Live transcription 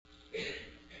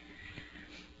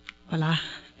Hola,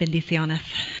 bendiciones.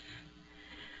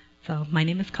 So my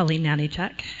name is Colleen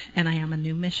Nanichuk, and I am a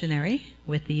new missionary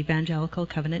with the Evangelical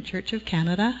Covenant Church of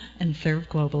Canada and serve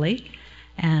globally.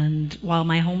 And while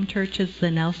my home church is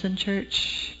the Nelson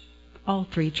Church, all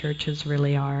three churches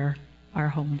really are our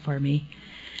home for me.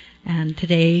 And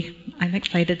today I'm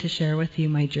excited to share with you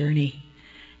my journey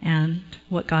and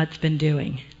what God's been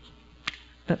doing.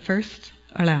 But first,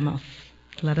 oramos.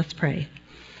 Let us pray.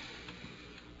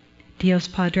 Dios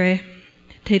Padre,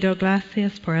 te doy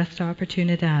gracias por esta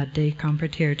oportunidad de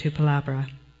compartir tu palabra.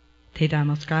 Te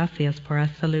damos gracias por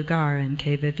este lugar en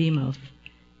que vivimos,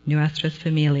 nuestras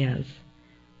familias,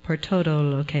 por todo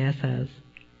lo que haces.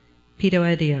 Pido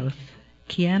a Dios,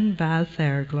 ¿quién va a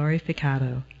ser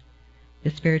glorificado?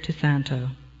 Espíritu Santo,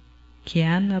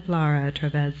 ¿quién hablará a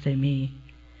través de mí?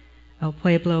 El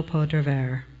pueblo podrá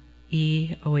ver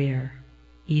y oír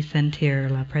y sentir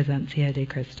la presencia de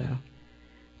Cristo.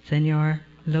 Señor,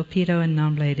 lo pido en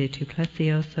nombre de tu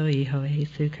precioso Hijo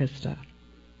Jesucristo.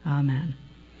 Amen.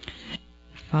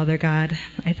 Father God,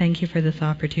 I thank you for this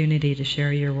opportunity to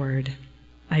share your word.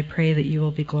 I pray that you will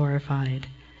be glorified.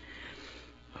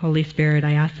 Holy Spirit,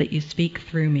 I ask that you speak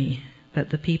through me,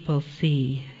 that the people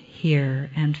see,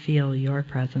 hear, and feel your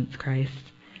presence,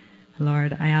 Christ.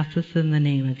 Lord, I ask this in the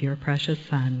name of your precious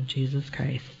Son, Jesus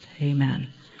Christ. Amen.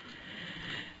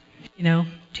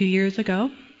 2 years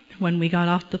ago, when we got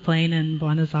off the plane in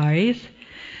Buenos Aires,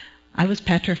 I was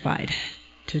petrified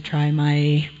to try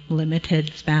my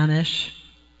limited Spanish,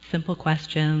 simple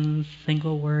questions,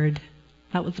 single word.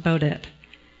 That was about it.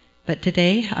 But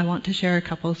today, I want to share a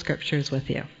couple of scriptures with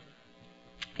you.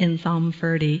 In Psalm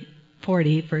 40,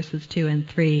 verses 2 and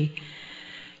 3,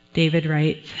 David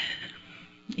writes,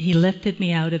 "He lifted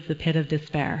me out of the pit of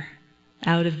despair,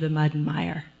 out of the mud and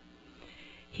mire.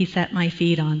 He set my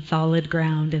feet on solid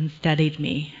ground and steadied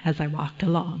me as I walked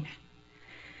along.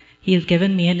 He has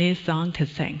given me a new song to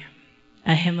sing,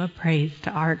 a hymn of praise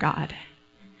to our God.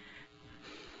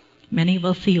 Many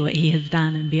will see what he has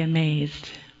done and be amazed.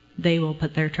 They will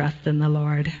put their trust in the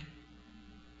Lord."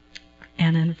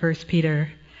 And in 1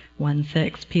 Peter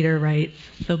 1:6, Peter writes,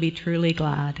 "So be truly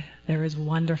glad. There is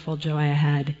wonderful joy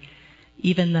ahead,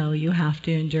 even though you have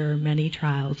to endure many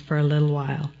trials for a little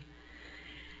while."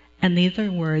 And these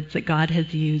are words that God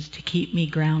has used to keep me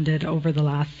grounded over the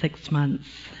last 6 months.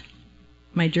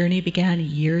 My journey began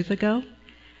years ago,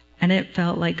 and it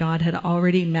felt like God had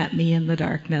already met me in the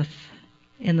darkness,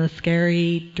 in the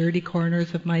scary, dirty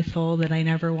corners of my soul that I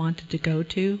never wanted to go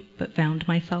to, but found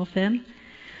myself in.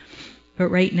 But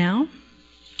right now,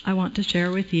 I want to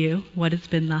share with you what has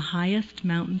been the highest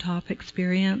mountaintop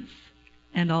experience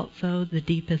and also the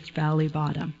deepest valley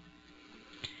bottom.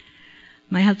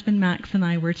 My husband Max and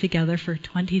I were together for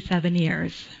 27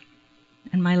 years,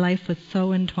 and my life was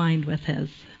so entwined with his.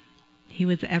 He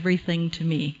was everything to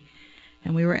me,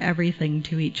 and we were everything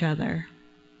to each other.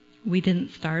 We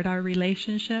didn't start our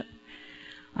relationship,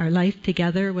 our life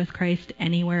together with Christ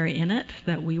anywhere in it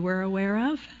that we were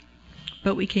aware of,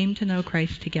 but we came to know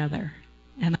Christ together,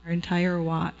 and our entire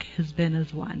walk has been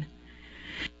as one.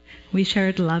 We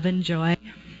shared love and joy,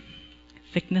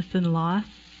 sickness and loss,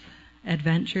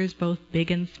 adventures both big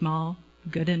and small,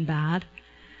 good and bad.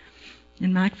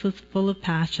 And Max was full of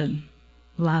passion,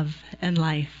 love, and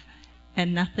life,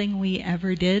 and nothing we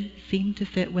ever did seemed to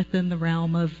fit within the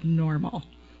realm of normal.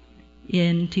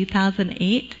 In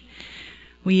 2008,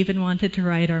 we even wanted to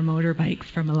ride our motorbikes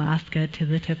from Alaska to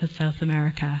the tip of South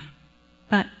America,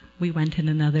 but we went in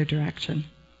another direction.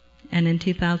 And in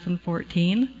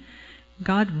 2014,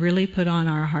 God really put on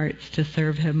our hearts to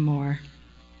serve him more.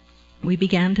 We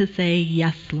began to say,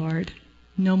 "Yes, Lord,"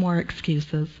 no more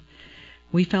excuses.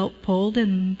 We felt pulled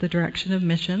in the direction of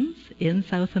missions in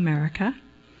South America,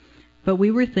 but we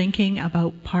were thinking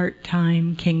about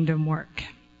part-time kingdom work,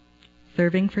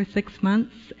 serving for 6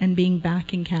 months and being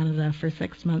back in Canada for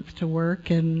 6 months to work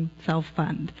and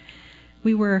self-fund.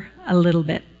 We were a little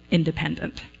bit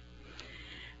independent.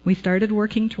 We started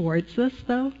working towards this,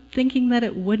 though, thinking that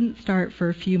it wouldn't start for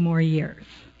a few more years,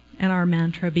 and our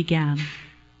mantra began: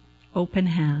 open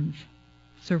hands,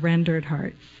 surrendered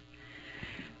hearts.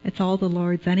 It's all the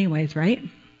Lord's anyways, right?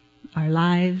 Our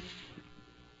lives,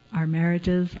 our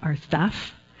marriages, our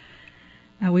stuff.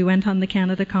 We went on the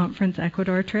Canada Conference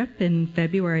Ecuador trip in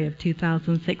February of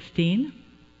 2016,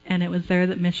 and it was there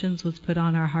that missions was put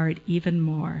on our heart even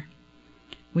more.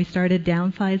 We started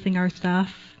downsizing our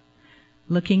stuff,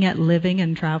 looking at living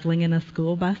and traveling in a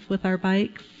school bus with our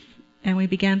bikes, and we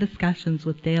began discussions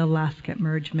with Dale Lusk at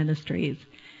Merge Ministries,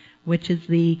 which is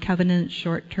the Covenant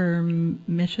Short-Term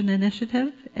Mission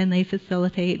Initiative, and they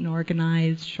facilitate and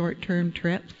organize short-term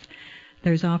trips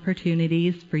There's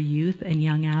opportunities for youth and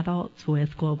young adults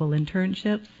with global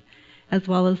internships, as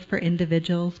well as for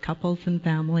individuals, couples, and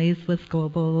families with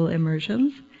global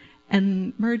immersions.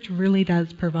 And Merge really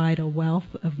does provide a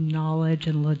wealth of knowledge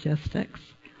and logistics.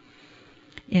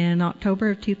 In October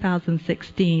of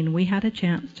 2016, we had a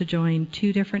chance to join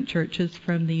 2 different churches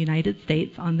from the United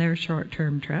States on their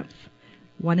short-term trips,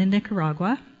 one in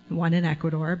Nicaragua, one in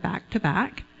Ecuador, back to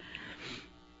back.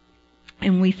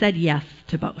 And we said yes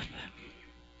to both.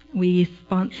 We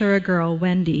sponsor a girl,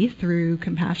 Wendy, through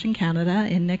Compassion Canada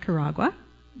in Nicaragua.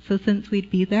 So since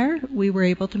we'd be there, we were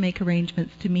able to make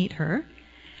arrangements to meet her.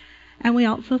 And we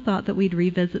also thought that we'd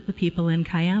revisit the people in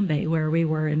Cayambe, where we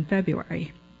were in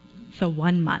February. So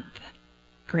 1 month.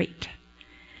 Great.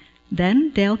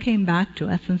 Then Dale came back to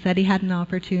us and said he had an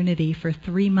opportunity for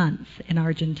 3 months in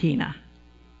Argentina.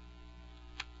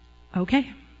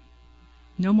 Okay.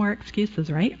 No more excuses,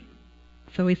 right?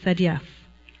 So we said yes.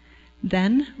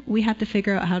 Then we had to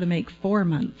figure out how to make 4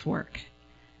 months work.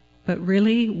 But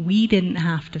really, we didn't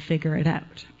have to figure it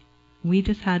out. We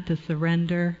just had to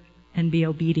surrender and be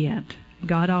obedient.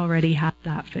 God already had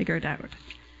that figured out.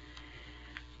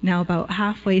 Now, about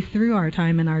halfway through our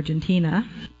time in Argentina,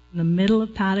 in the middle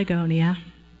of Patagonia,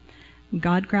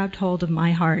 God grabbed hold of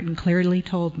my heart and clearly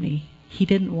told me he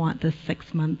didn't want this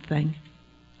 6-month thing.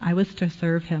 I was to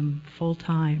serve him full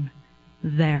time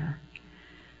there.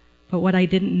 But what I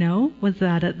didn't know was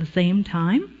that at the same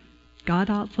time, God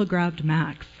also grabbed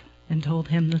Max and told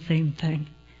him the same thing.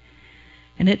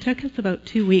 And it took us about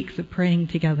 2 weeks of praying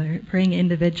together, praying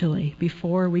individually,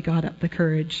 before we got up the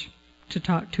courage to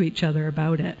talk to each other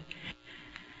about it.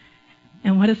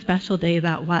 And what a special day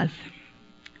that was,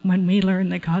 when we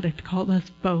learned that God had called us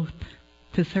both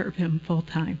to serve him full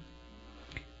time.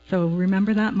 So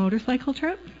remember that motorcycle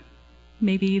trip?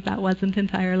 Maybe that wasn't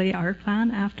entirely our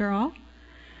plan after all.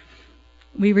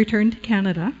 We returned to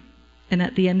Canada, and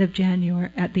at the end of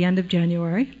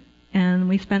January, and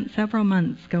we spent several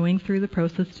months going through the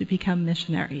process to become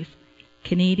missionaries,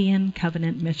 Canadian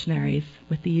Covenant missionaries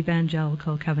with the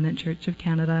Evangelical Covenant Church of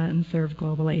Canada and Serve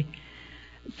Globally.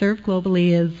 Serve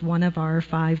Globally is one of our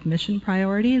 5 mission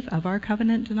priorities of our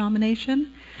covenant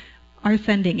denomination, our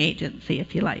sending agency,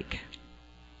 if you like.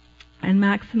 And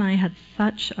Max and I had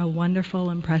such a wonderful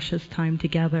and precious time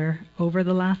together over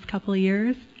the last couple of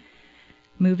years,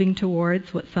 moving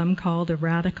towards what some called a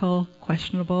radical,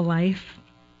 questionable life,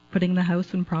 putting the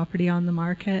house and property on the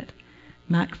market.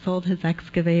 Max sold his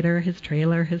excavator, his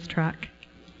trailer, his truck.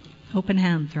 Open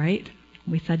hands, right?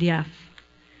 We said yes.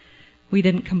 We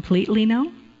didn't completely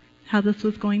know how this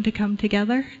was going to come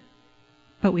together,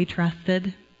 but we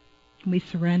trusted, we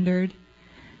surrendered,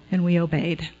 and we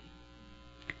obeyed.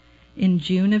 In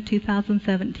June of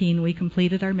 2017, we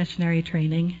completed our missionary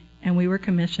training, and we were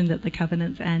commissioned at the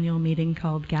Covenant's annual meeting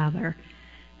called Gather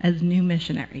as new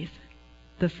missionaries,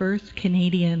 the first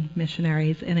Canadian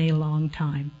missionaries in a long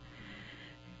time,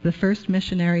 the first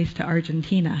missionaries to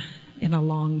Argentina in a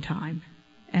long time,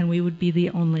 and we would be the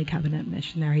only Covenant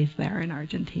missionaries there in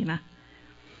Argentina.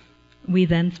 We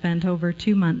then spent over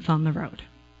 2 months on the road,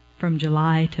 from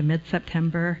July to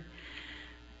mid-September,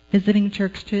 visiting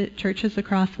churches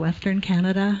across Western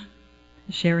Canada,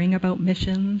 sharing about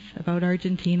missions, about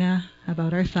Argentina,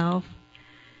 about ourselves.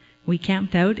 We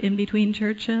camped out in between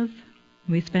churches.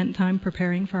 We spent time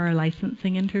preparing for our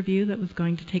licensing interview that was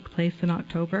going to take place in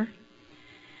October.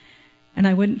 And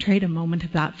I wouldn't trade a moment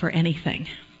of that for anything.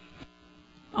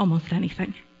 Almost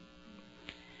anything.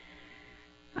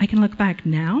 I can look back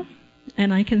now,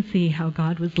 and I can see how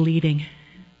God was leading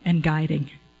and guiding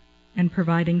and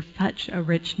providing such a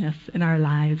richness in our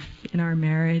lives, in our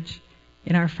marriage,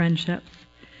 in our friendships.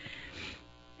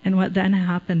 And what then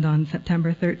happened on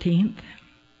September 13th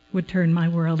would turn my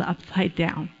world upside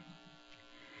down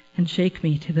and shake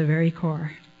me to the very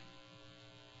core.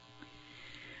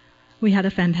 We had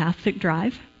a fantastic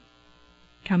drive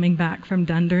coming back from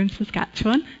Dundurn,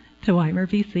 Saskatchewan to Weimar,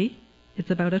 BC.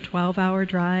 It's about a 12-hour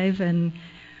drive, and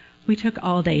we took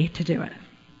all day to do it.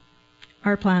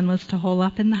 Our plan was to hole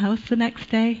up in the house the next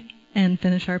day and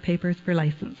finish our papers for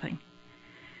licensing.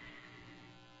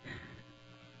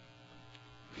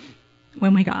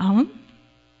 When we got home,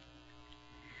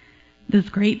 this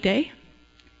great day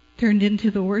turned into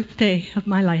the worst day of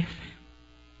my life.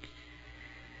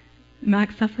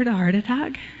 Max suffered a heart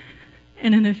attack,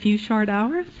 and in a few short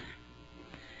hours,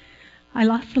 I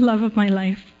lost the love of my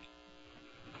life.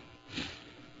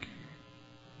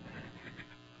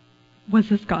 Was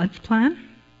this God's plan?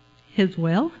 His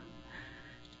will?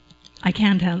 I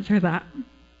can't answer that.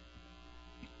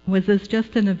 Was this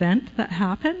just an event that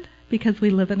happened because we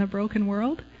live in a broken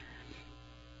world?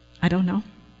 I don't know.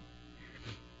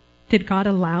 Did God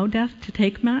allow death to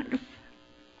take Max?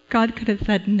 God could have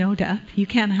said, no, death, you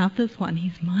can't have this one,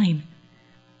 he's mine.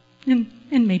 And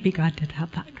maybe God did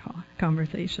have that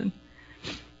conversation.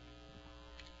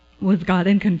 Was God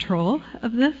in control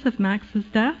of this, of Max's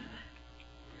death?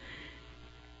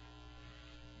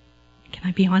 Can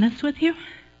I be honest with you?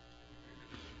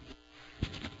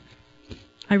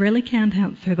 I really can't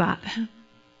answer that.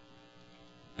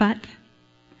 But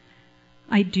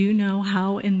I do know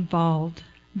how involved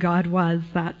God was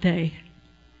that day,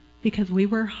 because we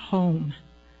were home.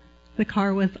 The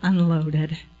car was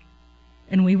unloaded,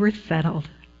 and we were settled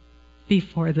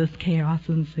before this chaos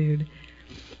ensued.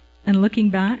 And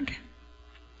looking back,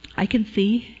 I can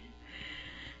see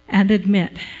and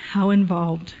admit how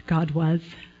involved God was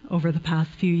over the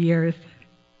past few years.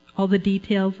 All the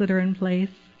details that are in place,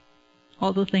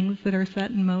 all the things that are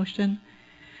set in motion.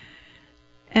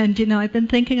 And, I've been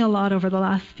thinking a lot over the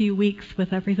last few weeks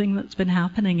with everything that's been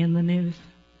happening in the news,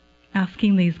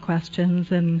 asking these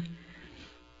questions, and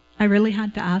I really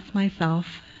had to ask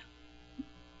myself,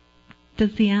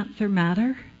 does the answer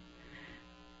matter?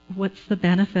 What's the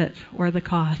benefit or the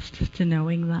cost to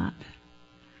knowing that?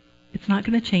 It's not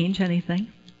going to change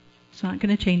anything. It's not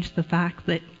going to change the fact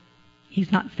that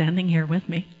he's not standing here with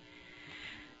me.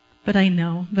 But I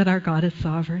know that our God is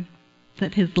sovereign,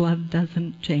 that his love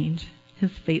doesn't change,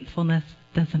 his faithfulness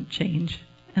doesn't change,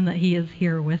 and that he is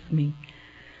here with me.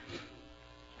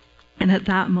 And at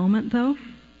that moment, though,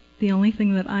 the only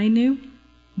thing that I knew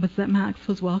was that Max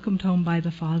was welcomed home by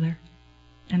the Father,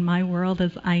 and my world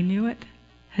as I knew it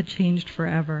had changed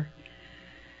forever.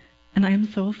 And I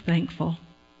am so thankful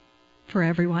for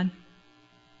everyone,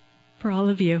 for all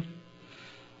of you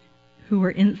who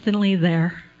were instantly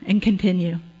there and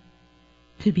continue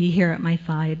to be here at my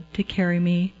side, to carry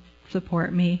me,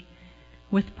 support me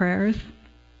with prayers,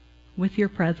 with your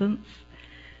presence.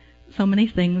 So many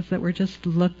things that were just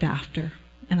looked after,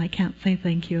 and I can't say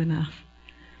thank you enough.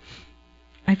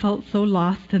 I felt so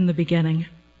lost in the beginning.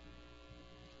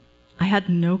 I had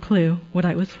no clue what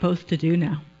I was supposed to do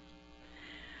now.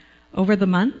 Over the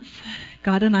months,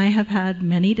 God and I have had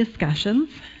many discussions,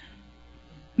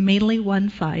 mainly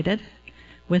one-sided,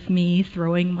 with me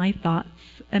throwing my thoughts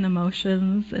and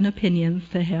emotions and opinions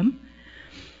to him.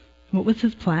 What was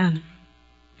his plan?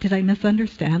 Did I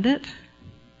misunderstand it?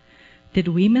 Did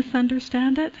we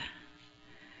misunderstand it?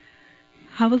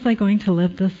 How was I going to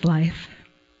live this life?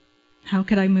 How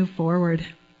could I move forward?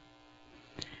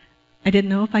 I didn't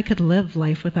know if I could live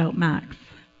life without Max.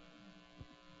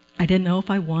 I didn't know if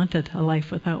I wanted a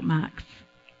life without Max.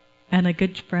 And a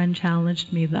good friend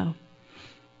challenged me, though.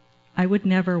 I would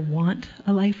never want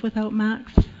a life without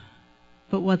Max,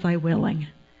 but was I willing?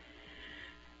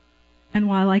 And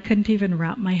while I couldn't even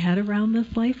wrap my head around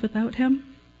this life without him,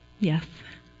 yes,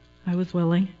 I was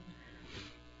willing.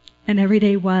 And every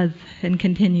day was and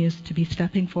continues to be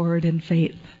stepping forward in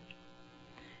faith,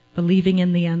 believing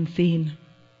in the unseen,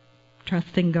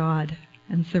 trusting God,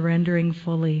 and surrendering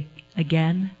fully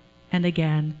again and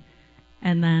again,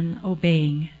 and then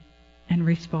obeying and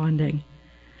responding.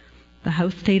 The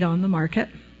house stayed on the market.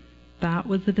 That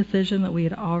was the decision that we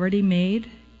had already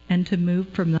made, and to move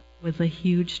from that was a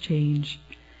huge change.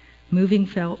 Moving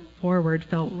forward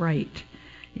felt right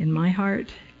in my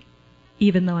heart,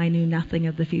 even though I knew nothing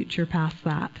of the future past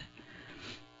that.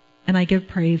 And I give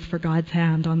praise for God's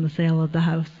hand on the sale of the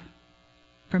house.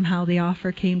 From how the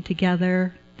offer came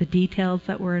together, the details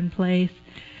that were in place,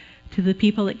 to the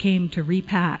people that came to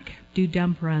repack, do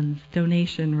dump runs,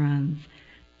 donation runs,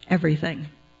 everything.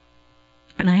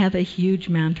 And I have a huge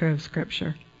mantra of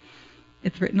Scripture.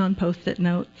 It's written on Post-it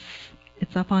notes.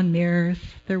 It's up on mirrors.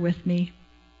 They're with me.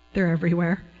 They're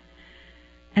everywhere.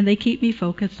 And they keep me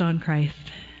focused on Christ.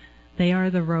 They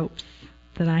are the ropes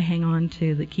that I hang on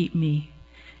to that keep me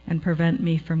and prevent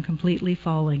me from completely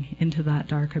falling into that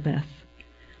dark abyss.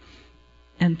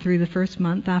 And through the first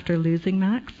month after losing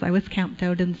Max, I was camped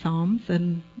out in Psalms,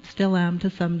 and still am to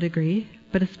some degree,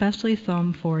 but especially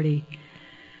Psalm 40.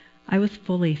 I was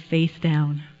fully face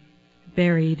down,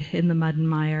 buried in the mud and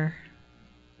mire.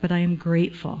 But I am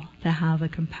grateful to have a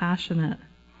compassionate,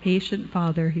 patient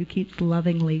Father who keeps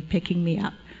lovingly picking me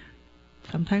up,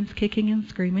 sometimes kicking and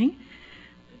screaming,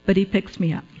 but he picks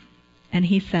me up, and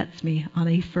he sets me on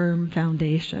a firm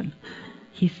foundation.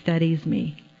 He steadies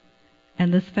me.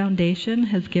 And this foundation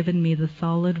has given me the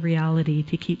solid reality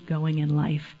to keep going in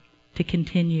life, to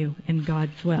continue in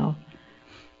God's will.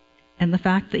 And the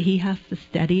fact that he has to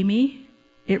steady me,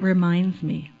 it reminds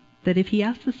me that if he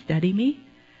has to steady me,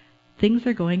 things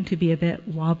are going to be a bit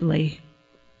wobbly,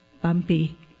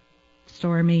 bumpy,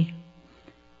 stormy.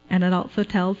 And it also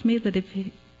tells me that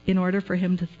in order for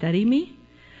him to steady me,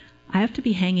 I have to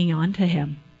be hanging on to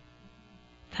him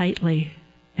tightly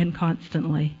and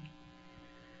constantly.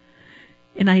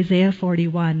 In Isaiah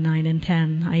 41, 9 and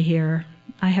 10, I hear,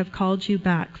 I have called you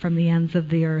back from the ends of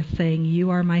the earth, saying, you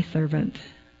are my servant,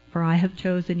 for I have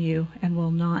chosen you and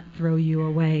will not throw you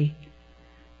away.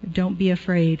 Don't be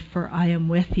afraid, for I am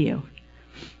with you.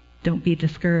 Don't be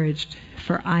discouraged,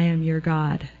 for I am your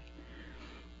God.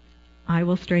 I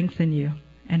will strengthen you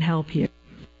and help you.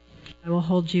 I will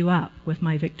hold you up with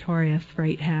my victorious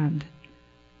right hand.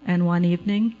 And one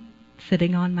evening,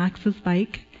 sitting on Max's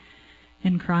bike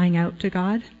and crying out to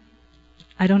God,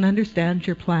 I don't understand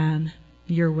your plan,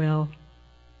 your will.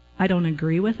 I don't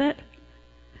agree with it.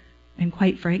 And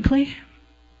quite frankly,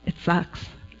 it sucks.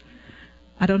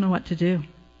 I don't know what to do.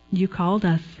 You called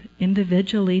us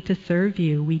individually to serve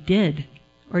you. We did.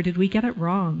 Or did we get it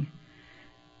wrong?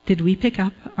 Did we pick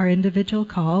up our individual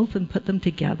calls and put them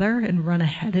together and run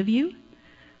ahead of you?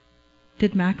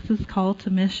 Did Max's call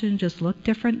to mission just look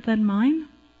different than mine?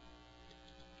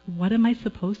 What am I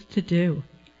supposed to do?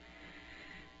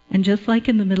 And just like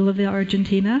in the middle of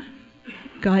Argentina,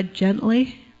 God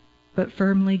gently but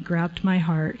firmly grabbed my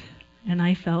heart, and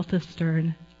I felt a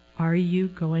stern, are you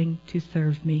going to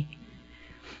serve me?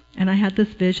 And I had this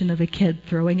vision of a kid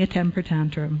throwing a temper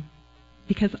tantrum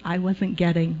because I wasn't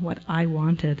getting what I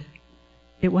wanted.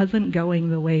 It wasn't going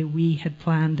the way we had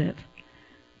planned it.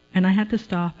 And I had to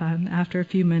stop and, after a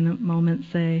few moments,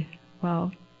 say,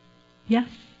 well, yes,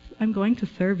 I'm going to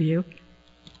serve you,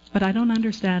 but I don't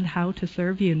understand how to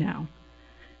serve you now.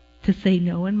 To say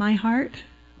no in my heart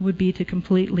would be to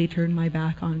completely turn my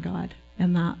back on God,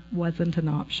 and that wasn't an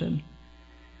option.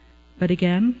 But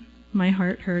again, my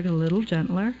heart heard a little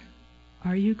gentler,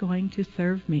 are you going to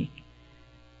serve me?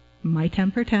 My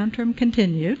temper tantrum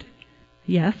continued,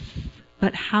 yes,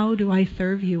 but how do I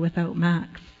serve you without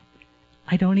Max?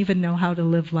 I don't even know how to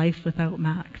live life without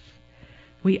Max.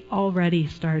 We already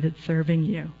started serving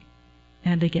you.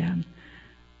 And again,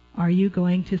 are you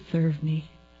going to serve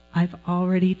me? I've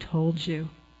already told you.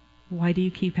 Why do you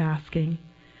keep asking?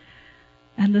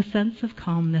 And the sense of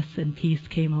calmness and peace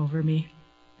came over me.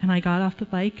 And I got off the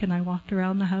bike and I walked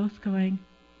around the house going,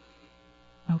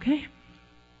 okay,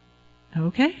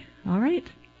 all right,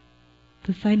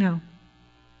 this I know.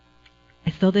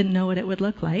 I still didn't know what it would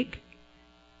look like,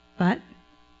 but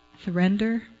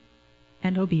surrender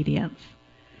and obedience.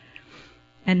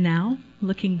 And now,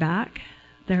 looking back,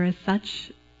 there is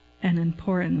such an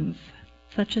importance,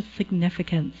 such a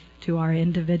significance to our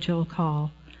individual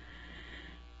call.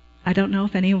 I don't know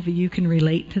if any of you can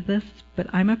relate to this, but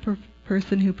I'm a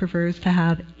person who prefers to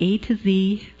have A to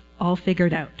Z all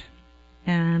figured out.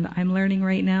 And I'm learning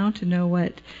right now to know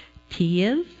what T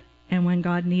is, and when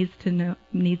God needs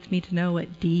me to know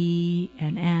what D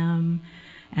and M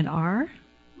and R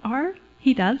are,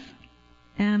 He does.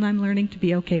 And I'm learning to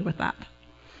be okay with that.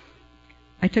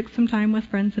 I took some time with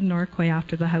friends in Norquay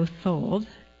after the house sold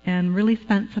and really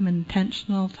spent some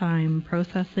intentional time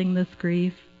processing this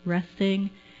grief,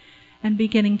 resting, and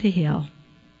beginning to heal.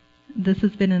 This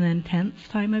has been an intense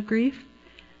time of grief.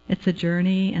 It's a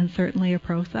journey and certainly a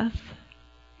process.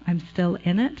 I'm still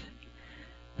in it,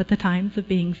 but the times of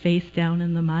being face down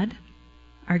in the mud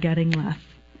are getting less.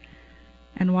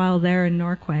 And while there in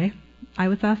Norquay, I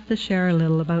was asked to share a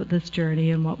little about this journey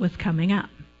and what was coming up.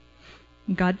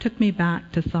 God took me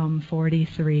back to Psalm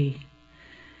 43.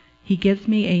 He gives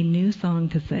me a new song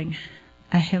to sing,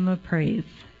 a hymn of praise,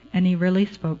 and He really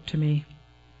spoke to me.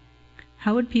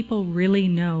 How would people really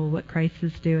know what Christ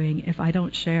is doing if I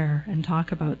don't share and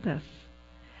talk about this?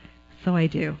 So I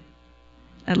do.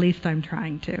 At least I'm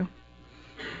trying to.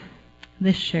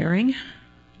 This sharing,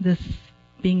 this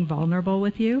being vulnerable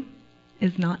with you,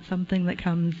 is not something that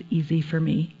comes easy for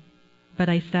me, but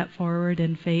I step forward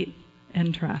in faith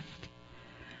and trust.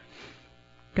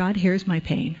 God hears my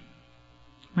pain,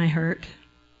 my hurt,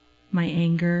 my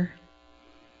anger,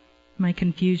 my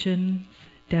confusions,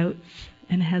 doubts,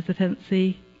 and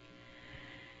hesitancy.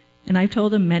 And I've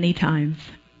told Him many times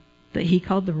that He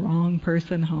called the wrong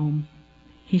person home.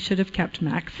 He should have kept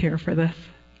Max here for this.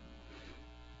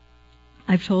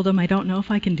 I've told Him I don't know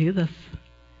if I can do this.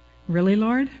 Really,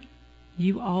 Lord?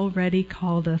 You already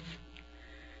called us.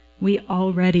 We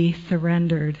already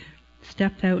surrendered,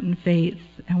 stepped out in faith,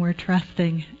 and we're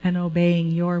trusting and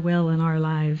obeying your will in our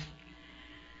lives.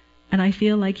 And I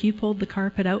feel like you pulled the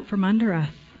carpet out from under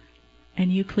us,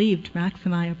 and you cleaved Max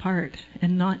and I apart,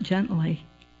 and not gently.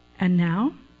 And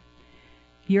now,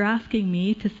 you're asking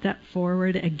me to step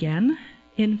forward again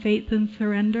in faith and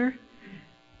surrender,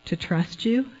 to trust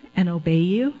you and obey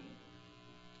you,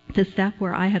 to step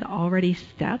where I had already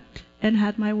stepped and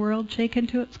had my world shaken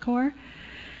to its core.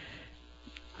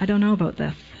 I don't know about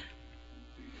this.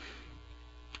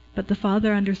 But the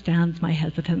Father understands my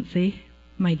hesitancy,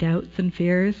 my doubts and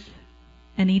fears,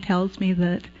 and He tells me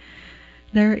that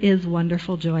there is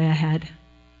wonderful joy ahead.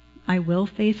 I will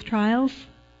face trials,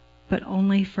 but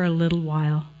only for a little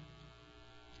while.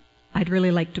 I'd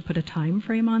really like to put a time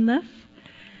frame on this,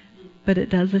 but it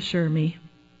does assure me,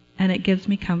 and it gives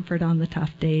me comfort on the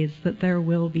tough days, that there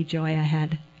will be joy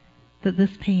ahead, that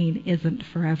this pain isn't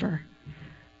forever.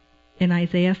 In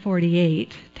Isaiah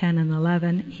 48:10 and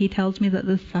 11, He tells me that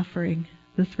this suffering,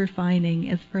 this refining,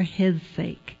 is for His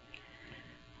sake.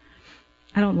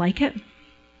 I don't like it.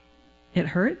 It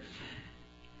hurts.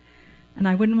 And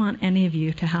I wouldn't want any of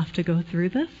you to have to go through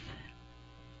this.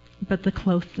 But the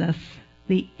closeness,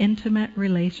 the intimate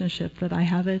relationship that I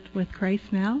have with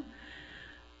Christ now,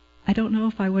 I don't know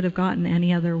if I would have gotten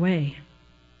any other way.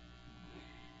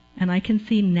 And I can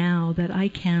see now that I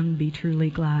can be truly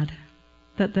glad,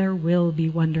 that there will be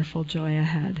wonderful joy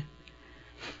ahead.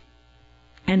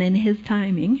 And in His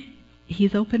timing,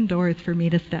 He's opened doors for me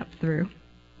to step through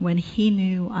when He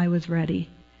knew I was ready.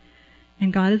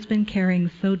 And God has been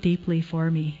caring so deeply for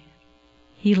me,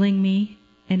 healing me,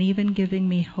 and even giving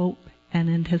me hope and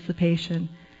anticipation.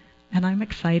 And I'm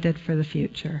excited for the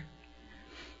future.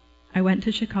 I went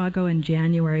to Chicago in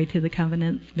January to the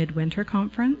Covenant's Midwinter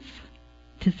Conference.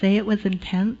 To say it was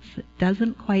intense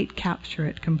doesn't quite capture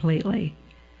it completely.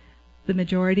 The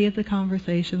majority of the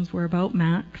conversations were about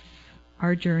Max,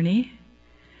 our journey,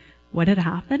 what had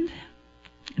happened,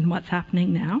 and what's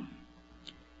happening now.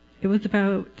 It was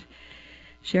about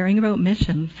sharing about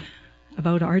missions,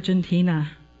 about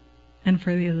Argentina. And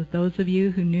for those of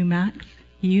you who knew Max,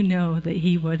 you know that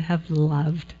he would have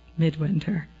loved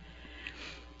Midwinter.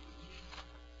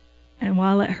 And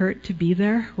while it hurt to be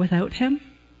there without him,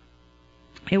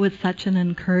 it was such an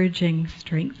encouraging,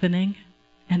 strengthening,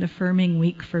 and affirming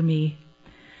week for me,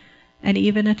 and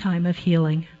even a time of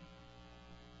healing.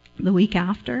 The week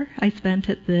after, I spent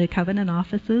at the Covenant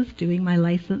offices doing my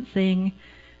licensing,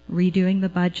 redoing the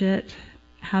budget,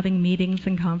 having meetings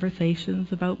and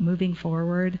conversations about moving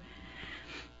forward.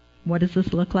 What does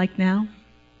this look like now?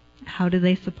 How do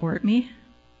they support me?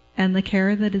 And the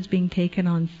care that is being taken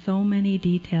on so many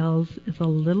details is a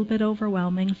little bit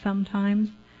overwhelming sometimes,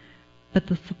 but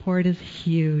the support is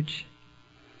huge.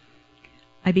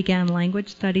 I began language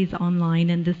studies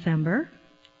online in December,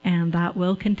 and that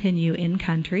will continue in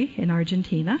country in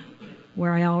Argentina,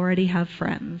 where I already have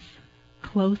friends,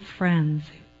 close friends,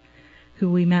 who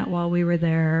we met while we were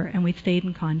there and we stayed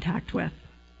in contact with.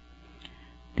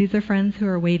 These are friends who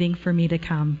are waiting for me to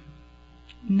come,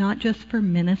 not just for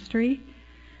ministry,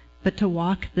 but to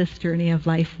walk this journey of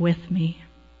life with me.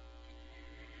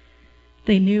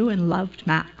 They knew and loved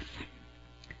Max.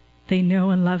 They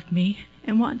know and love me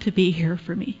and want to be here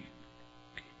for me,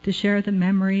 to share the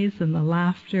memories and the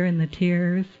laughter and the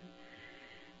tears.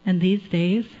 And these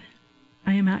days,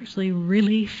 I am actually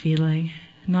really feeling,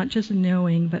 not just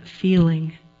knowing, but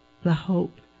feeling the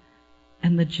hope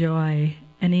and the joy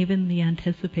and even the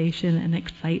anticipation and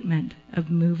excitement of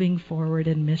moving forward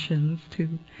in missions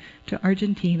to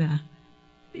Argentina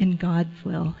in God's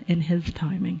will, in His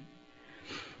timing.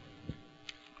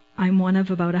 I'm one of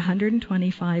about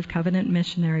 125 Covenant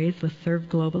missionaries with Serve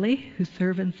Globally who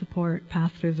serve and support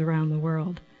pastors around the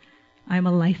world. I'm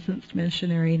a licensed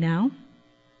missionary now,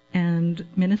 and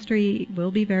ministry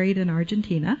will be varied in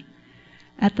Argentina.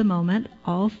 At the moment,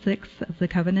 all 6 of the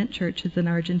Covenant churches in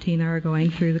Argentina are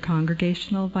going through the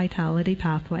Congregational Vitality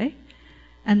Pathway,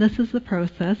 and this is the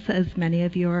process, as many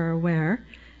of you are aware,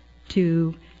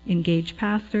 to engage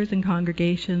pastors and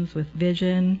congregations with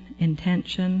vision,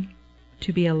 intention,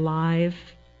 to be alive,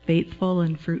 faithful,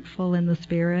 and fruitful in the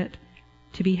Spirit,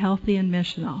 to be healthy and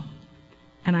missional.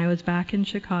 And I was back in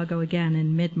Chicago again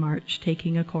in mid-March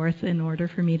taking a course in order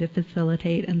for me to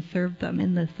facilitate and serve them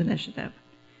in this initiative.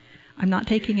 I'm not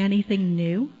taking anything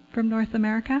new from North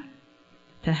America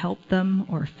to help them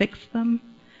or fix them.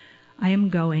 I am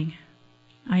going.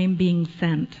 I am being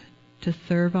sent to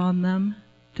serve on them,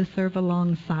 to serve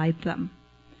alongside them.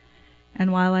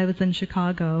 And while I was in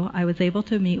Chicago, I was able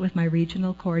to meet with my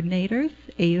regional coordinators,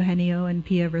 Eugenio and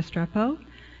Pia Restrepo,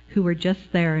 who were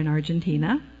just there in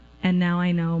Argentina, and now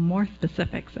I know more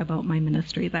specifics about my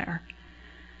ministry there.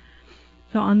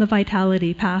 So on the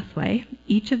Vitality Pathway,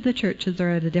 each of the churches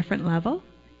are at a different level,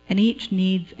 and each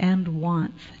needs and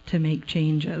wants to make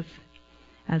changes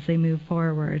as they move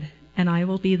forward. And I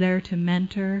will be there to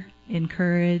mentor,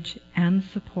 encourage, and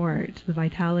support the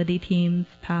Vitality teams,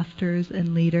 pastors,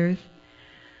 and leaders.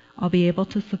 I'll be able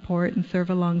to support and serve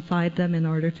alongside them in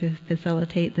order to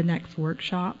facilitate the next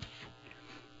workshops,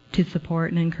 to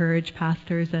support and encourage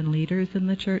pastors and leaders in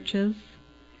the churches,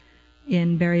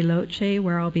 In Bariloche,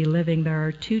 where I'll be living, there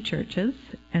are 2 churches,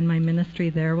 and my ministry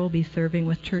there will be serving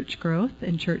with church growth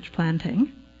and church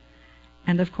planting.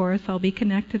 And of course, I'll be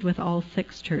connected with all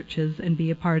 6 churches and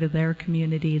be a part of their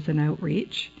communities and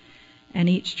outreach. And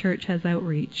each church has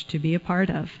outreach to be a part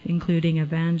of, including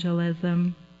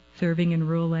evangelism, serving in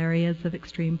rural areas of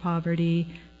extreme poverty,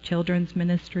 children's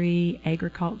ministry,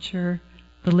 agriculture.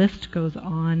 The list goes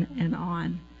on and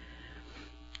on.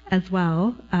 As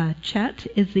well, CHET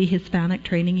is the Hispanic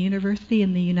Training University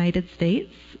in the United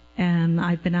States, and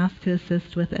I've been asked to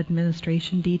assist with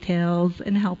administration details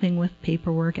and helping with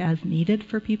paperwork as needed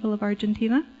for people of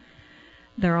Argentina.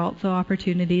 There are also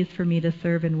opportunities for me to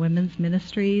serve in women's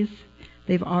ministries.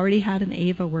 They've already had an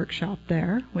AVA workshop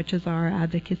there, which is our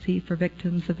advocacy for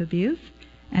victims of abuse,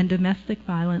 and domestic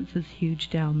violence is huge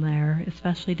down there,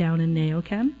 especially down in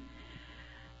Neuquén.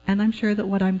 And I'm sure that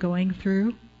what I'm going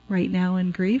through right now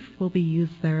in grief will be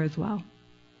used there as well.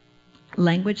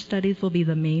 Language studies will be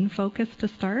the main focus to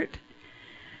start.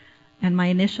 And my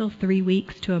initial 3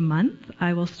 weeks to a month,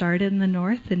 I will start in the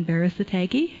north in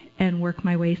Barisategui and work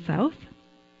my way south,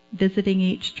 visiting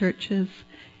each churches,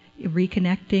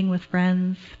 reconnecting with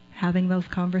friends, having those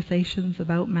conversations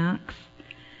about Max.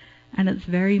 And it's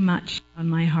very much on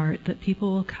my heart that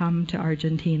people will come to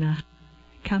Argentina,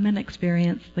 come and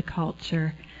experience the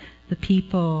culture, the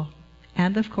people,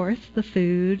 and of course the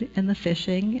food and the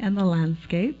fishing and the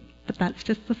landscape, but that's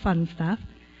just the fun stuff.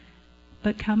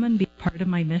 But come and be part of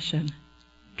my mission.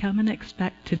 Come and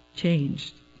expect to be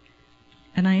changed.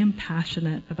 And I am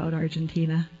passionate about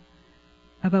Argentina,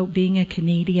 about being a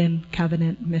Canadian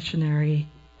covenant missionary.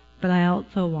 But I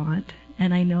also want,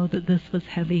 and I know that this was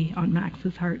heavy on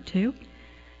Max's heart too,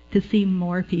 to see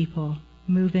more people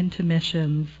move into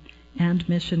missions and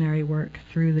missionary work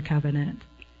through the covenant.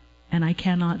 And I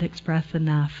cannot express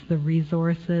enough the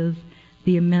resources,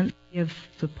 the immensity of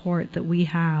support that we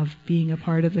have being a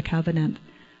part of the covenant,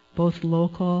 both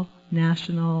local,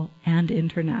 national, and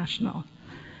international.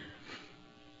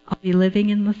 I'll be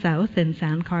living in the south in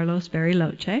San Carlos,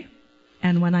 Bariloche,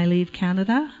 and when I leave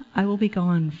Canada, I will be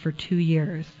gone for 2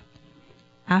 years.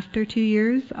 After 2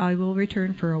 years, I will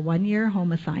return for a 1-year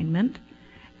home assignment,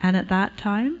 and at that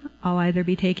time, I'll either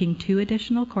be taking 2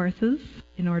 additional courses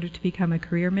in order to become a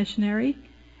career missionary,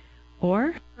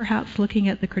 or perhaps looking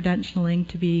at the credentialing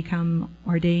to become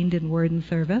ordained in word and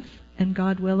service, and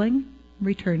God willing,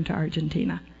 return to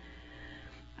Argentina.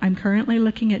 I'm currently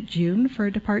looking at June for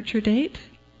a departure date,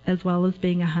 as well as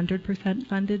being 100%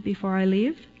 funded before I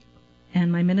leave.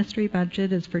 And my ministry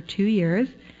budget is for 2 years,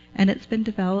 and it's been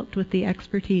developed with the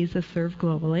expertise of Serve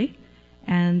Globally.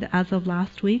 And as of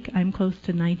last week, I'm close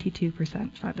to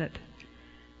 92% funded.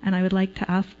 And I would like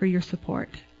to ask for your support,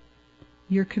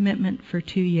 your commitment for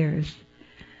 2 years,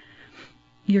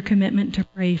 your commitment to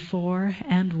pray for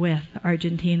and with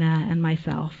Argentina and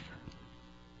myself,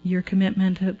 your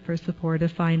commitment for support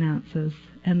of finances,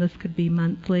 and this could be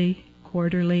monthly,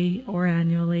 quarterly, or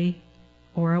annually,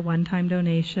 or a one-time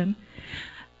donation.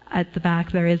 At the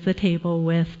back there is a table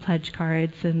with pledge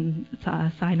cards and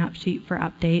a sign-up sheet for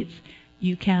updates.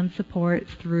 You can support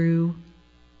through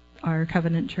our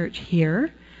Covenant Church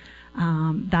here.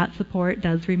 That support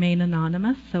does remain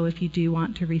anonymous, so if you do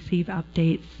want to receive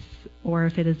updates or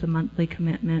if it is a monthly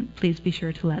commitment, please be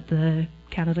sure to let the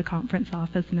Canada Conference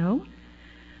Office know.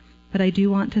 But I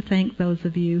do want to thank those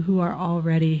of you who are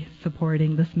already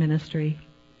supporting this ministry,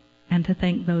 and to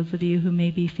thank those of you who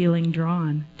may be feeling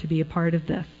drawn to be a part of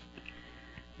this.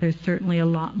 There's certainly a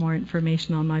lot more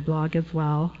information on my blog as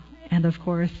well, and of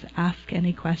course, ask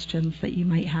any questions that you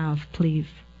might have, please.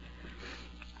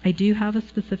 I do have a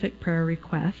specific prayer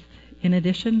request. In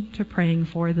addition to praying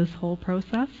for this whole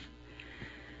process,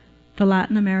 the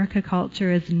Latin America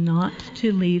culture is not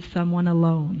to leave someone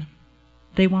alone.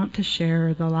 They want to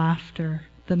share the laughter,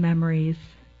 the memories,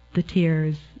 the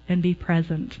tears, and be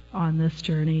present on this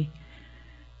journey.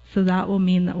 So that will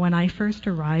mean that when I first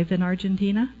arrive in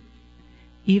Argentina,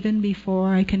 even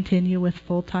before I continue with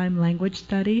full-time language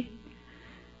study,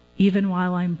 even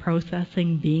while I'm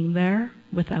processing being there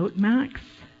without Max,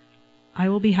 I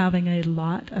will be having a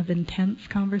lot of intense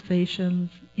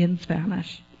conversations in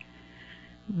Spanish.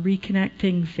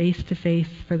 Reconnecting face-to-face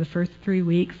for the first 3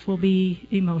 weeks will be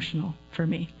emotional for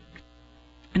me.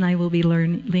 And I will be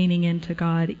leaning into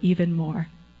God even more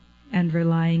and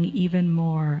relying even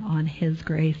more on His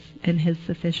grace and His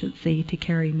sufficiency to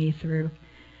carry me through.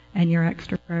 And your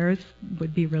extra prayers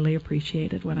would be really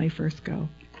appreciated when I first go.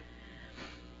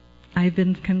 I've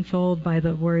been consoled by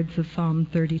the words of Psalm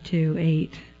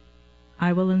 32:8.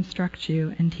 I will instruct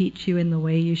you and teach you in the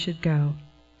way you should go.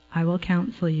 I will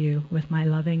counsel you with my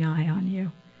loving eye on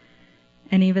you.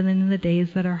 And even in the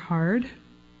days that are hard,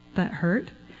 that hurt,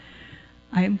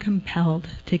 I am compelled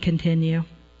to continue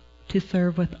to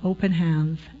serve with open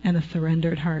hands and a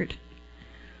surrendered heart.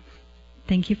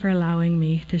 Thank you for allowing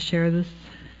me to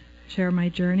share my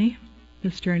journey,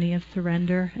 this journey of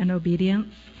surrender and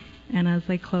obedience. And as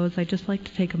I close, I'd just like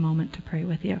to take a moment to pray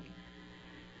with you.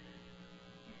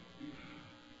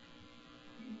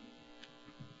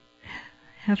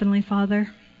 Heavenly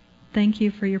Father, thank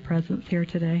you for your presence here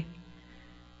today.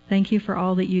 Thank you for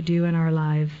all that you do in our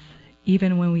lives,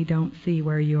 even when we don't see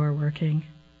where you are working.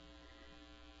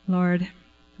 Lord,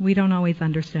 we don't always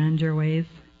understand your ways.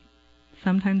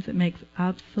 Sometimes it makes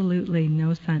absolutely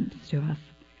no sense to us.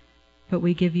 But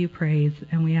we give you praise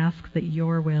and we ask that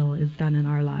your will is done in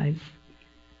our lives.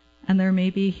 And there may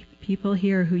be people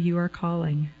here who you are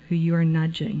calling, who you are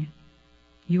nudging.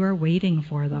 You are waiting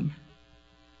for them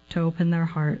to open their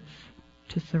hearts,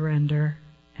 to surrender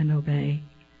and obey.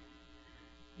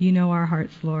 You know our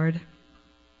hearts, Lord.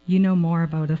 You know more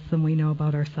about us than we know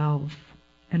about ourselves.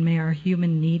 And may our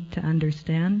human need to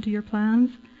understand your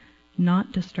plans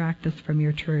not distract us from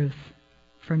your truth,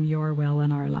 from your will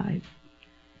in our lives.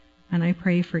 And I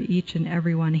pray for each and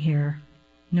every one here,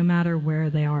 no matter where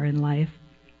they are in life,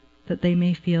 that they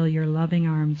may feel your loving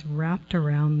arms wrapped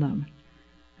around them,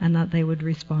 and that they would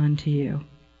respond to you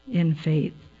in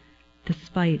faith,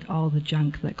 despite all the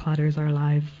junk that clutters our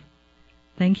lives.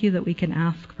 Thank you that we can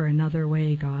ask for another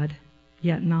way, God,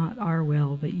 yet not our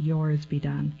will, but yours be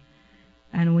done.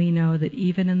 And we know that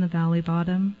even in the valley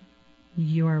bottom,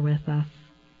 you are with us.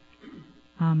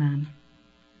 Amen.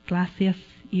 Gracias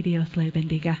y Dios le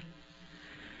bendiga.